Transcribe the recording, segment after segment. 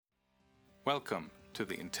Welcome to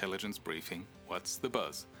the Intelligence Briefing, What's the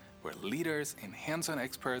Buzz, where leaders and hands-on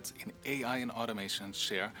experts in AI and automation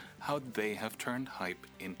share how they have turned hype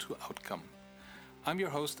into outcome. I'm your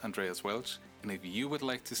host, Andreas Welch, and if you would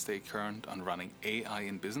like to stay current on running AI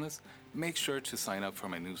in business, make sure to sign up for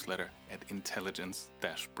my newsletter at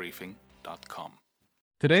intelligence-briefing.com.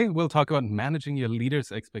 Today, we'll talk about managing your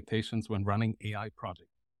leaders' expectations when running AI projects.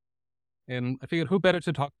 And I figured who better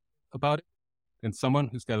to talk about it than someone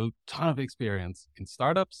who's got a ton of experience in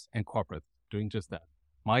startups and corporates doing just that.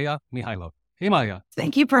 Maya Mikhailov. Hey, Maya.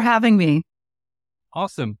 Thank you for having me.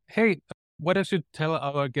 Awesome. Hey, why don't you tell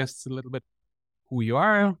our guests a little bit who you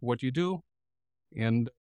are, what you do, and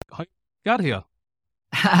how you got here?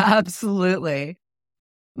 Absolutely.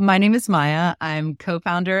 My name is Maya. I'm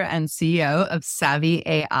co-founder and CEO of Savvy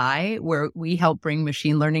AI, where we help bring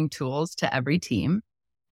machine learning tools to every team.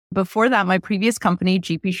 Before that, my previous company,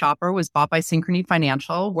 GP Shopper, was bought by Synchrony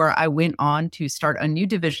Financial, where I went on to start a new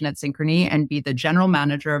division at Synchrony and be the general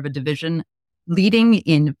manager of a division leading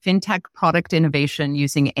in fintech product innovation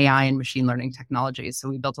using AI and machine learning technologies. So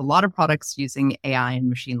we built a lot of products using AI and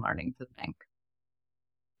machine learning for the bank.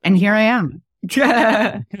 And here I am.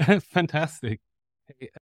 Fantastic. Hey,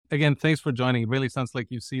 again, thanks for joining. It really sounds like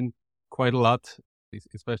you've seen quite a lot,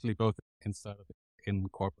 especially both in startup and in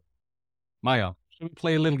corporate. Maya, should we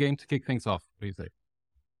play a little game to kick things off? What do you say?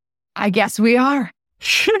 I guess we are.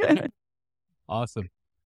 Awesome.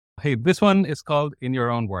 Hey, this one is called In Your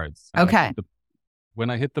Own Words. Okay. When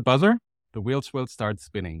I hit the buzzer, the wheels will start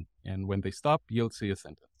spinning. And when they stop, you'll see a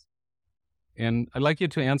sentence. And I'd like you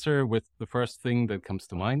to answer with the first thing that comes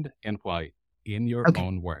to mind and why, in your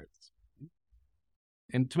own words.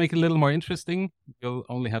 And to make it a little more interesting, you'll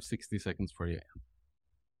only have 60 seconds for your answer.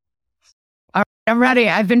 All right, I'm ready.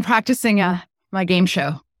 I've been practicing my game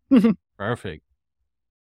show. Perfect.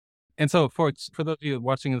 And so for those of you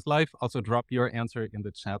watching this live, also drop your answer in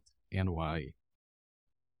the chat and why.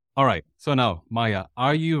 All right. So now, Maya,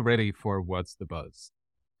 are you ready for What's the Buzz?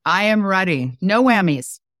 I am ready. No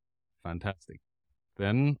whammies. Fantastic.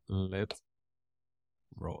 Then let's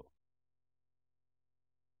roll.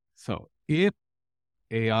 So if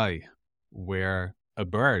AI were a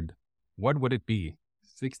bird, what would it be?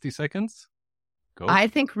 60 seconds? Go. I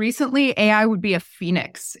think recently AI would be a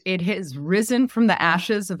phoenix. It has risen from the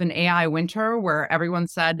ashes of an AI winter where everyone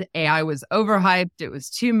said AI was overhyped, it was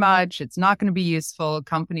too much, it's not going to be useful,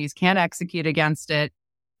 companies can't execute against it.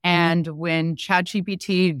 And when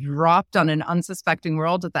ChatGPT dropped on an unsuspecting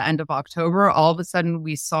world at the end of October, all of a sudden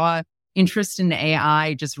we saw interest in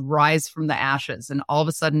AI just rise from the ashes. And all of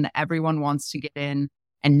a sudden everyone wants to get in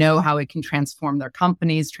and know how it can transform their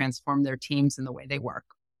companies, transform their teams and the way they work.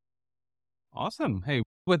 Awesome. Hey,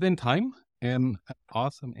 within time and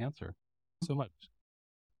awesome answer. So much.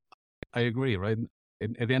 I agree, right?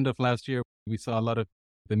 At the end of last year, we saw a lot of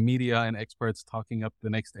the media and experts talking up the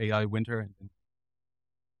next AI winter and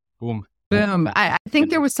boom. Boom. I think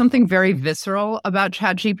there was something very visceral about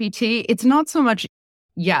ChatGPT. It's not so much,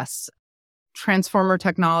 yes, transformer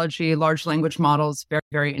technology, large language models, very,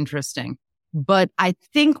 very interesting. But I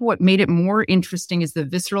think what made it more interesting is the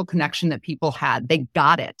visceral connection that people had. They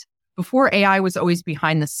got it. Before, AI was always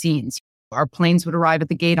behind the scenes. Our planes would arrive at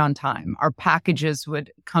the gate on time. Our packages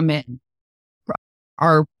would come in.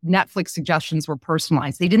 Our Netflix suggestions were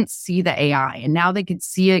personalized. They didn't see the AI, and now they could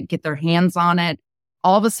see it, get their hands on it.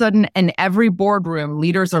 All of a sudden, in every boardroom,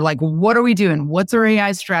 leaders are like, what are we doing? What's our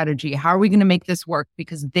AI strategy? How are we going to make this work?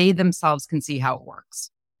 Because they themselves can see how it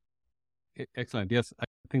works. Excellent. Yes, I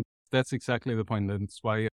think that's exactly the point. That's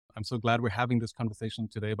why I'm so glad we're having this conversation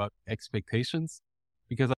today about expectations,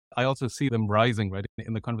 because I also see them rising, right?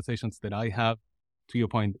 In the conversations that I have, to your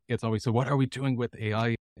point, it's always, so what are we doing with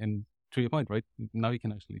AI? And to your point, right? Now you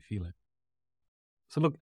can actually feel it. So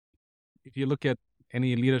look, if you look at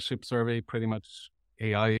any leadership survey, pretty much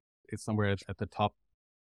AI is somewhere at the top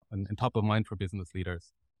and top of mind for business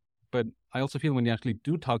leaders. But I also feel when you actually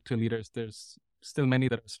do talk to leaders, there's still many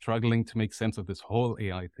that are struggling to make sense of this whole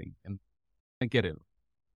AI thing. And I get it.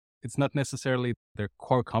 It's not necessarily their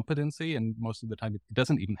core competency, and most of the time it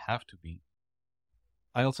doesn't even have to be.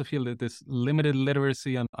 I also feel that this limited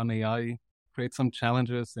literacy on AI creates some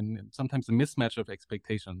challenges and sometimes a mismatch of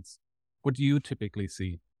expectations. What do you typically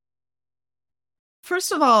see?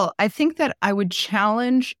 First of all, I think that I would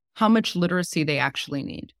challenge how much literacy they actually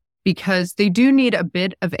need, because they do need a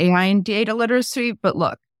bit of AI and data literacy. But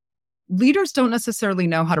look, leaders don't necessarily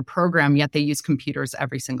know how to program, yet they use computers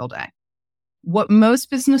every single day. What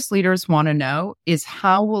most business leaders want to know is,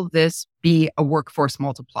 how will this be a workforce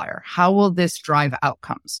multiplier? How will this drive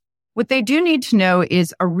outcomes? What they do need to know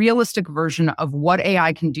is a realistic version of what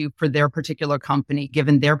AI can do for their particular company,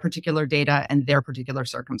 given their particular data and their particular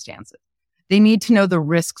circumstances. They need to know the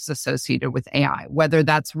risks associated with AI, whether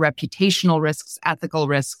that's reputational risks, ethical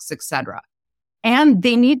risks, et cetera. And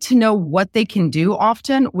they need to know what they can do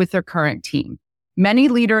often with their current team. Many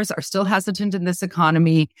leaders are still hesitant in this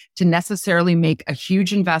economy to necessarily make a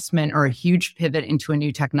huge investment or a huge pivot into a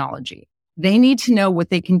new technology. They need to know what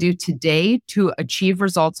they can do today to achieve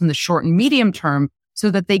results in the short and medium term so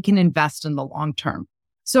that they can invest in the long term.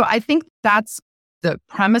 So I think that's the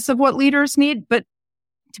premise of what leaders need. But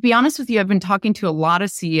to be honest with you, I've been talking to a lot of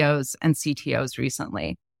CEOs and CTOs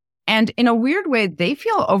recently. And in a weird way, they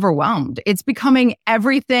feel overwhelmed. It's becoming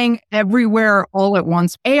everything, everywhere, all at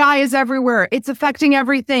once. AI is everywhere. It's affecting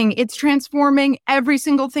everything. It's transforming every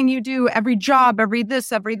single thing you do, every job, every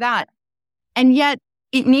this, every that. And yet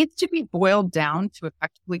it needs to be boiled down to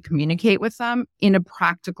effectively communicate with them in a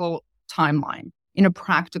practical timeline, in a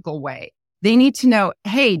practical way. They need to know,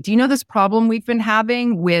 hey, do you know this problem we've been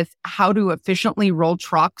having with how to efficiently roll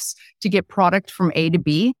trucks to get product from A to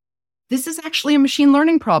B? This is actually a machine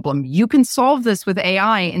learning problem. You can solve this with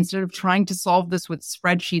AI instead of trying to solve this with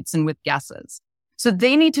spreadsheets and with guesses. So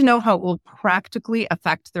they need to know how it will practically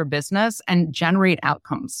affect their business and generate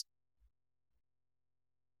outcomes.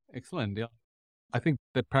 Excellent. Yeah. I think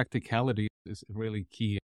that practicality is really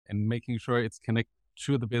key and making sure it's connected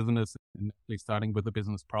to the business and actually starting with the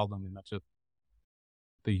business problem and not just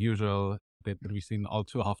the usual that we've seen all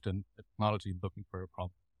too often, technology looking for a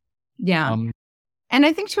problem. Yeah. And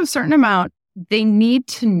I think to a certain amount, they need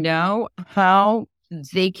to know how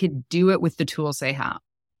they could do it with the tools they have.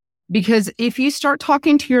 Because if you start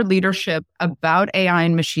talking to your leadership about AI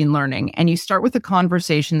and machine learning, and you start with a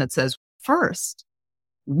conversation that says, first,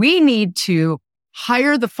 we need to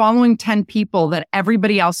hire the following 10 people that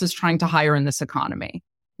everybody else is trying to hire in this economy.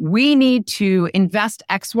 We need to invest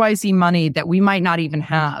XYZ money that we might not even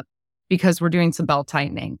have because we're doing some belt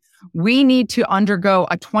tightening. We need to undergo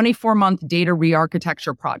a 24-month data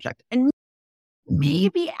re-architecture project. And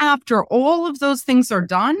maybe after all of those things are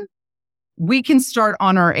done, we can start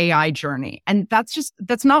on our AI journey. And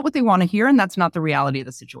that's not what they want to hear. And that's not the reality of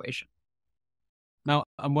the situation. Now,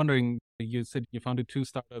 I'm wondering, you said you founded 2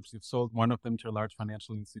 startups, you've sold one of them to a large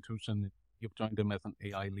financial institution, you've joined them as an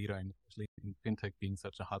AI leader, and especially in fintech being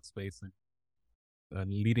such a hot space and a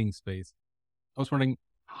leading space. I was wondering,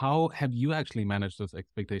 how have you actually managed those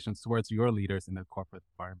expectations towards your leaders in that corporate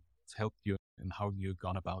environment? What's helped you and how you've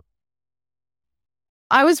gone about?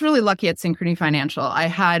 I was really lucky at Synchrony Financial. I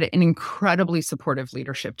had an incredibly supportive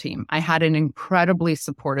leadership team. I had an incredibly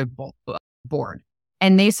supportive board.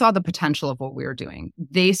 And they saw the potential of what we were doing.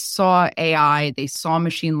 They saw AI, they saw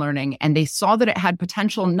machine learning, and they saw that it had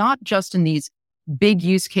potential not just in these big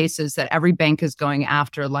use cases that every bank is going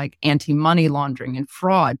after, like anti-money laundering and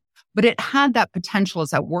fraud, but it had that potential as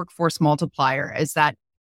that workforce multiplier, as that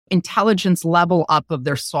intelligence level up of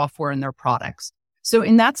their software and their products. So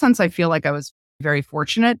in that sense, I feel like I was very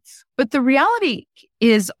fortunate. But the reality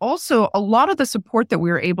is also a lot of the support that we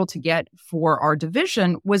were able to get for our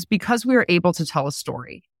division was because we were able to tell a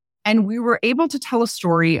story. And we were able to tell a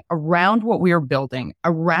story around what we were building,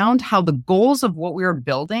 around how the goals of what we were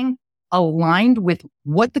building aligned with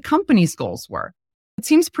what the company's goals were. It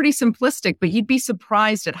seems pretty simplistic, but you'd be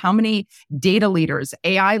surprised at how many data leaders,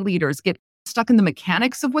 AI leaders get stuck in the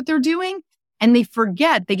mechanics of what they're doing, and they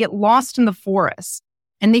forget, they get lost in the forest.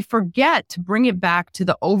 And they forget to bring it back to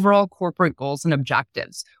the overall corporate goals and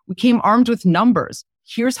objectives. We came armed with numbers.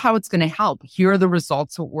 Here's how it's going to help. Here are the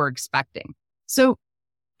results that we're expecting. So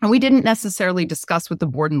we didn't necessarily discuss with the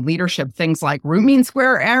board and leadership things like root mean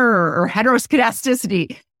square error or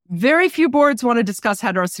heteroscedasticity. Very few boards want to discuss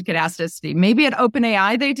heteroscedasticity. Maybe at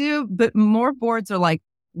OpenAI they do, but more boards are like,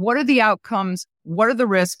 what are the outcomes? What are the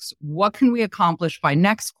risks? What can we accomplish by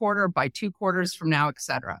next quarter, by 2 quarters from now, et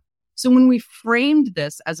cetera? So when we framed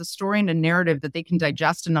this as a story and a narrative that they can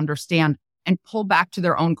digest and understand and pull back to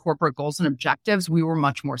their own corporate goals and objectives, we were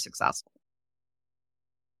much more successful.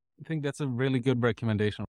 I think that's a really good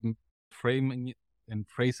recommendation. Framing it and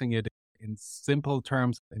phrasing it in simple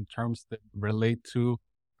terms, in terms that relate to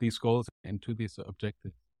these goals and to these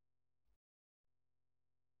objectives.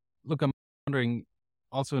 Look, I'm wondering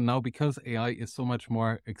also now, because AI is so much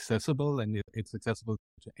more accessible and it's accessible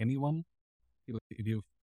to anyone, if you've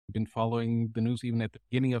been following the news even at the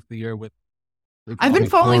beginning of the year with I've been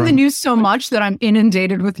following the news so much that I'm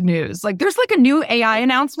inundated with news. Like there's like a new AI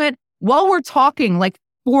announcement while we're talking, like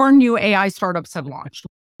 4 new AI startups have launched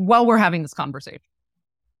while we're having this conversation.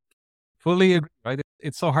 Fully agree, right?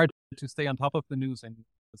 It's so hard to stay on top of the news, and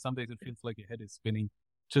some days it feels like your head is spinning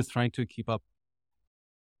just trying to keep up.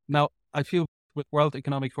 Now, I feel with World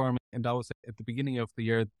Economic Forum in Davos at the beginning of the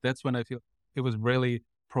year, that's when I feel it was really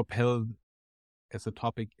propelled as a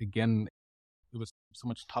topic again. It was so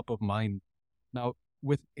much top of mind. Now,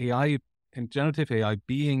 with AI and generative AI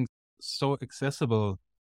being so accessible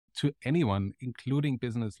to anyone, including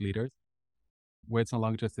business leaders, where it's no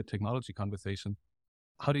longer just a technology conversation,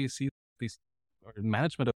 how do you see these or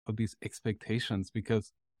management of these expectations?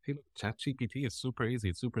 Because hey, look, ChatGPT is super easy.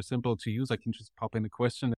 It's super simple to use. I can just pop in a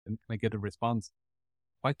question and I get a response.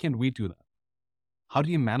 Why can't we do that? How do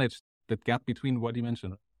you manage that gap between what you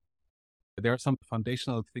mentioned? There are some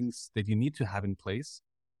foundational things that you need to have in place.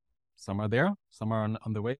 Some are there, some are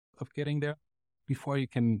on the way of getting there before you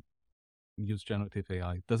can use generative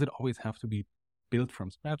AI. Does it always have to be built from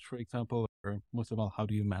scratch, for example? Or most of all, how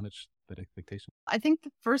do you manage that expectation? I think the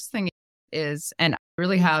first thing is, and I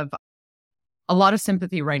really have a lot of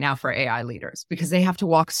sympathy right now for AI leaders because they have to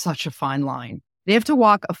walk such a fine line. They have to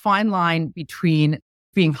walk a fine line between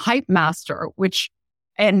being hype master,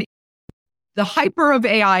 and the hyper of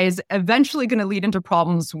AI is eventually going to lead into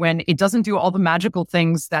problems when it doesn't do all the magical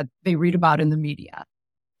things that they read about in the media.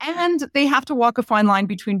 And they have to walk a fine line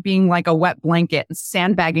between being like a wet blanket and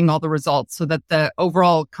sandbagging all the results so that the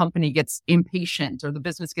overall company gets impatient or the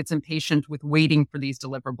business gets impatient with waiting for these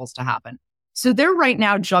deliverables to happen. So they're right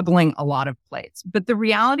now juggling a lot of plates. But the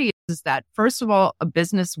reality is that, first of all, a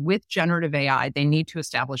business with generative AI, they need to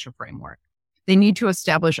establish a framework. They need to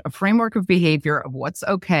establish a framework of behavior of what's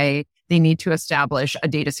okay. They need to establish a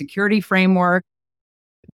data security framework.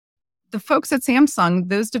 The folks at Samsung,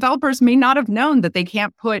 those developers may not have known that they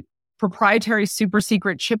can't put proprietary super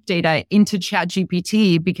secret chip data into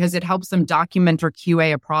ChatGPT because it helps them document or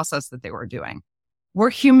QA a process that they were doing. We're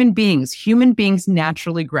human beings. Human beings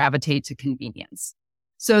naturally gravitate to convenience.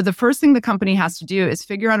 So the first thing the company has to do is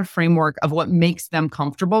figure out a framework of what makes them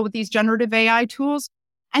comfortable with these generative AI tools,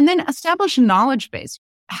 and then establish a knowledge base.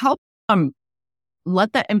 Help them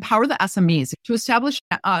empower the SMEs to establish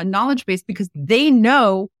a knowledge base because they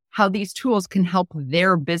know how these tools can help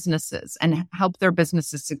their businesses and help their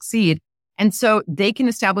businesses succeed. And so they can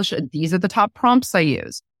establish these are the top prompts I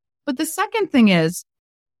use. But the second thing is,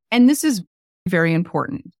 and this is very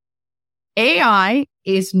important, AI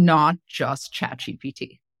is not just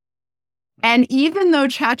ChatGPT. And even though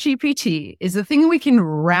ChatGPT is the thing we can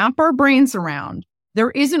wrap our brains around,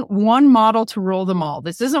 there isn't one model to rule them all.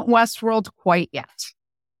 This isn't Westworld quite yet.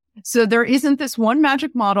 So there isn't this one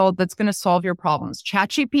magic model that's going to solve your problems.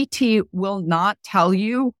 ChatGPT will not tell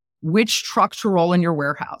you which truck to roll in your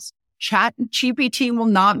warehouse. ChatGPT will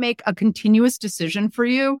not make a continuous decision for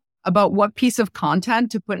you about what piece of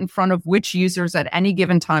content to put in front of which users at any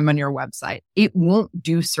given time on your website. It won't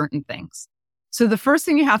do certain things. So the first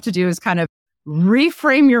thing you have to do is kind of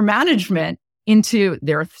reframe your management into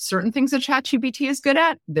there are certain things that ChatGPT is good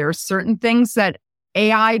at. There are certain things that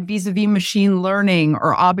AI vis-a-vis machine learning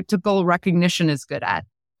or optical recognition is good at.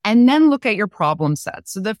 And then look at your problem set.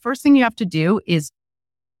 So the first thing you have to do is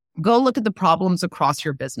go look at the problems across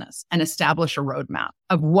your business and establish a roadmap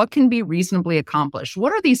of what can be reasonably accomplished.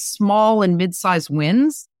 What are these small and mid-sized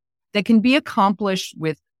wins that can be accomplished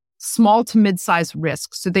with small to mid-sized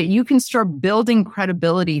risks so that you can start building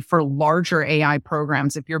credibility for larger AI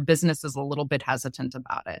programs if your business is a little bit hesitant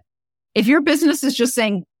about it. If your business is just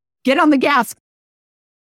saying, get on the gas,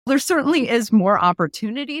 there certainly is more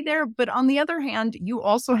opportunity there. But on the other hand, you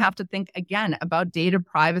also have to think again about data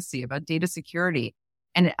privacy, about data security,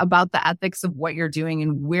 and about the ethics of what you're doing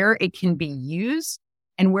and where it can be used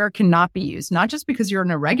and where it cannot be used. Not just because you're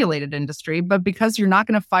in a regulated industry, but because you're not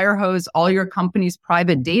going to fire hose all your company's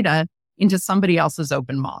private data into somebody else's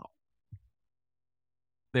open model.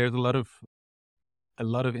 There's a lot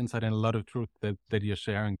of insight and a lot of truth that you're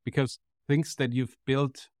sharing, because things that you've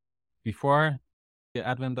built before the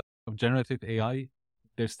advent of generative AI,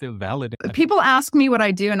 they're still valid. People ask me what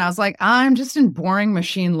I do, and I was like, I'm just in boring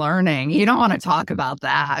machine learning. You don't want to talk about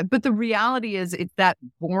that. But the reality is it's that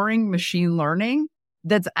boring machine learning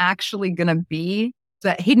that's actually going to be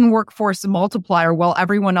that hidden workforce multiplier while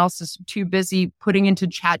everyone else is too busy putting into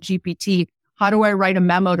ChatGPT. How do I write a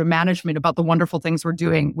memo to management about the wonderful things we're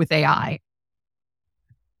doing with AI?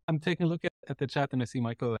 I'm taking a look at the chat and I see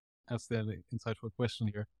Michael ask the insightful question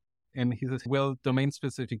here. And he says, will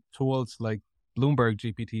domain-specific tools like Bloomberg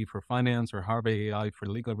GPT for finance or Harvard AI for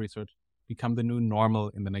legal research become the new normal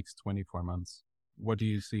in the next 24 months? What do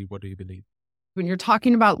you see? What do you believe? When you're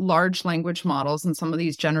talking about large language models and some of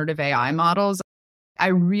these generative AI models, I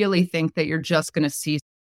really think that you're just going to see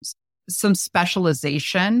some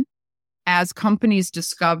specialization as companies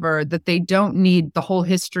discover that they don't need the whole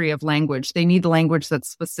history of language. They need language that's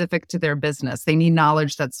specific to their business. They need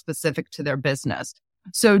knowledge that's specific to their business.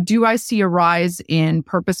 So do I see a rise in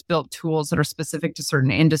purpose-built tools that are specific to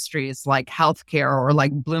certain industries like healthcare or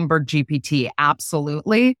like Bloomberg GPT?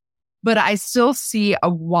 Absolutely. But I still see a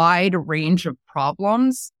wide range of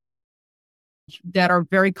problems that are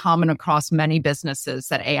very common across many businesses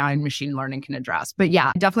that AI and machine learning can address. But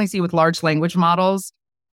yeah, I definitely see with large language models,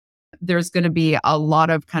 there's going to be a lot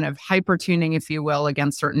of kind of hyper tuning, if you will,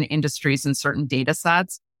 against certain industries and certain data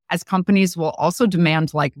sets, as companies will also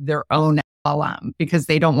demand like their own LLM because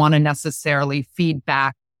they don't want to necessarily feed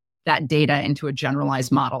back that data into a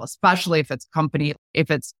generalized model, especially if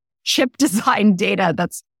it's chip design data,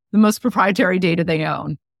 that's the most proprietary data they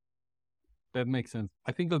own. That makes sense.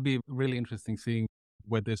 I think it'll be really interesting seeing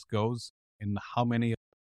where this goes and how many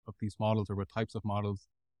of these models or what types of models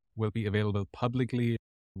will be available publicly,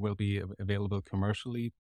 will be available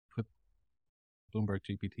commercially with Bloomberg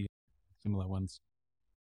GPT, similar ones.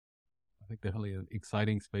 I think definitely an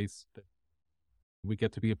exciting space that we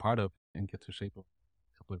get to be a part of and get to shape a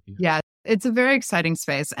couple of years. Yeah, it's a very exciting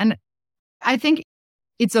space. And I think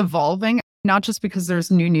it's evolving, not just because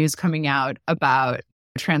there's new news coming out about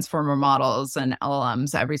transformer models and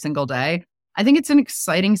LLMs every single day. I think it's an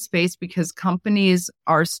exciting space because companies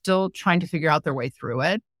are still trying to figure out their way through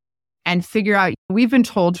it and figure out, we've been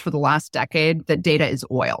told for the last decade that data is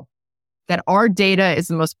oil, that our data is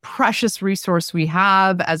the most precious resource we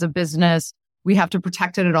have as a business. We have to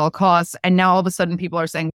protect it at all costs. And now all of a sudden people are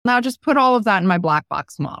saying, now just put all of that in my black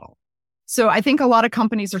box model. So I think a lot of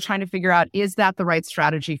companies are trying to figure out, is that the right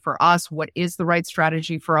strategy for us? What is the right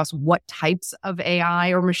strategy for us? What types of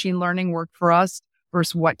AI or machine learning work for us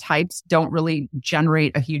versus what types don't really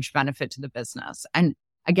generate a huge benefit to the business? And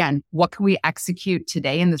again, what can we execute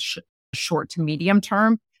today in the short to medium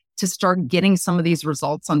term to start getting some of these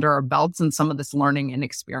results under our belts and some of this learning and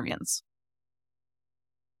experience?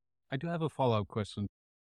 I do have a follow-up question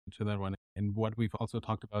to that one. And what we've also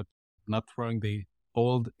talked about, not throwing the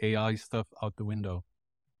old AI stuff out the window.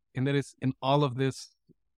 And that is in all of this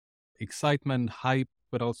excitement, hype,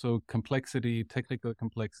 but also complexity, technical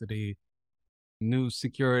complexity, new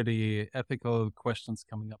security, ethical questions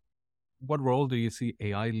coming up. What role do you see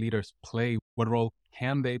AI leaders play? What role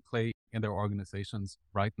can they play in their organizations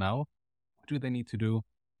right now? What do they need to do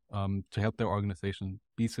to help their organization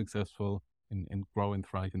be successful and grow and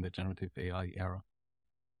thrive in the generative AI era?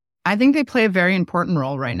 I think they play a very important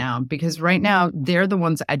role right now because right now they're the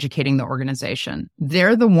ones educating the organization.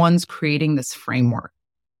 They're the ones creating this framework.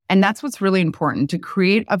 And that's what's really important, to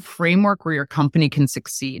create a framework where your company can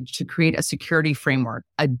succeed, to create a security framework,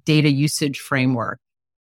 a data usage framework,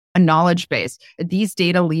 a knowledge base. These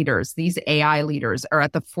data leaders, these AI leaders are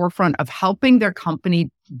at the forefront of helping their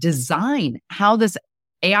company design how this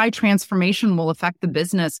AI transformation will affect the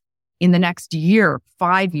business in the next year,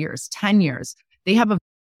 5 years, 10 years. They have a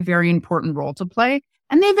very important role to play.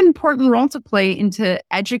 And they have an important role to play into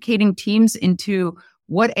educating teams into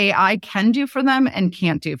what AI can do for them and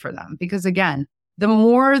can't do for them. Because again, the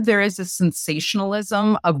more there is a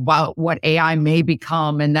sensationalism about what AI may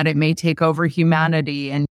become and that it may take over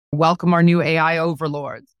humanity and welcome our new AI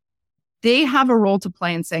overlords, they have a role to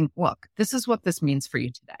play in saying, look, this is what this means for you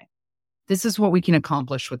today. This is what we can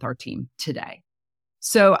accomplish with our team today.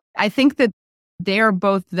 So I think that they are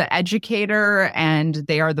both the educator and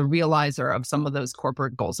they are the realizer of some of those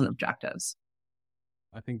corporate goals and objectives.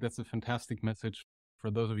 I think that's a fantastic message for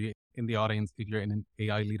those of you in the audience. If you're in an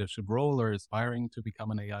AI leadership role or aspiring to become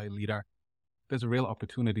an AI leader, there's a real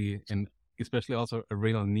opportunity and especially also a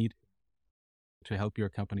real need to help your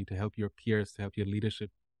company, to help your peers, to help your leadership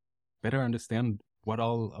better understand what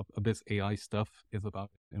all of this AI stuff is about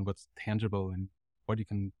and what's tangible and what you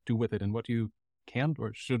can do with it and what you can't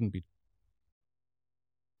or shouldn't be.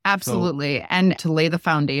 Absolutely. And to lay the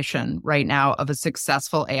foundation right now of a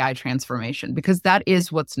successful AI transformation, because that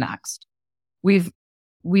is what's next. We've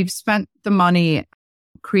spent the money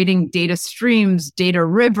creating data streams, data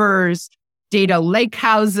rivers, data lake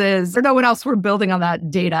houses. I don't know what else we're building on that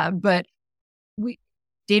data, but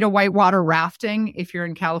data whitewater rafting, if you're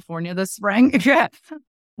in California this spring.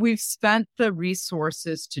 We've spent the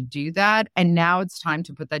resources to do that. And now it's time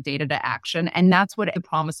to put that data to action. And that's what the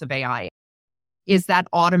promise of AI is, that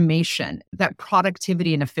automation, that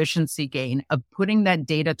productivity and efficiency gain of putting that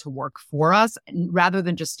data to work for us rather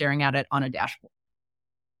than just staring at it on a dashboard.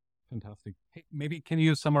 Fantastic. Hey, maybe can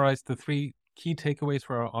you summarize the 3 key takeaways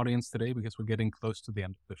for our audience today, because we're getting close to the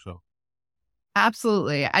end of the show?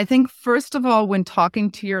 Absolutely. I think, first of all, when talking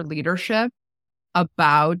to your leadership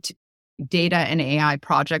about data and AI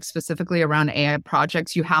projects, specifically around AI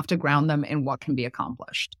projects, you have to ground them in what can be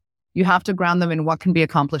accomplished. You have to ground them in what can be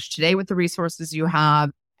accomplished today with the resources you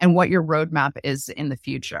have and what your roadmap is in the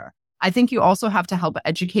future. I think you also have to help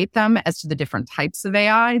educate them as to the different types of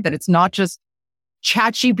AI, that it's not just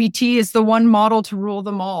ChatGPT is the one model to rule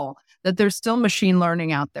them all, that there's still machine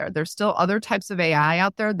learning out there. There's still other types of AI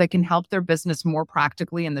out there that can help their business more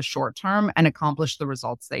practically in the short term and accomplish the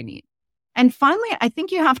results they need. And finally, I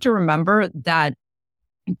think you have to remember that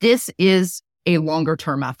this is a longer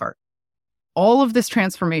term effort. All of this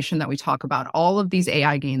transformation that we talk about, all of these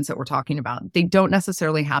AI gains that we're talking about, they don't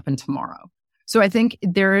necessarily happen tomorrow. So I think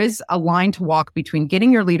there is a line to walk between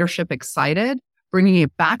getting your leadership excited, bringing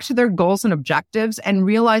it back to their goals and objectives, and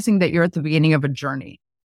realizing that you're at the beginning of a journey.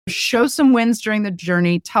 Show some wins during the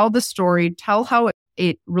journey, tell the story, tell how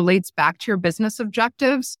it relates back to your business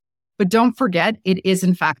objectives, but don't forget, it is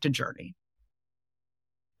in fact a journey.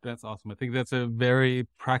 That's awesome. I think that's a very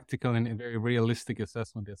practical and very realistic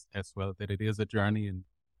assessment as well, that it is a journey and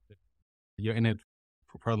you're in it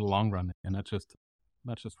for the long run and not just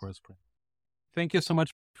for a sprint. Thank you so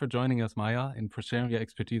much for joining us, Maya, and for sharing your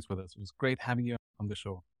expertise with us. It was great having you on the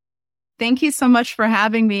show. Thank you so much for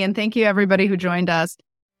having me, and thank you everybody who joined us.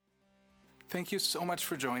 Thank you so much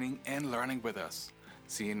for joining and learning with us.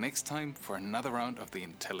 See you next time for another round of the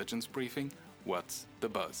Intelligence Briefing, What's the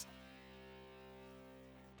Buzz?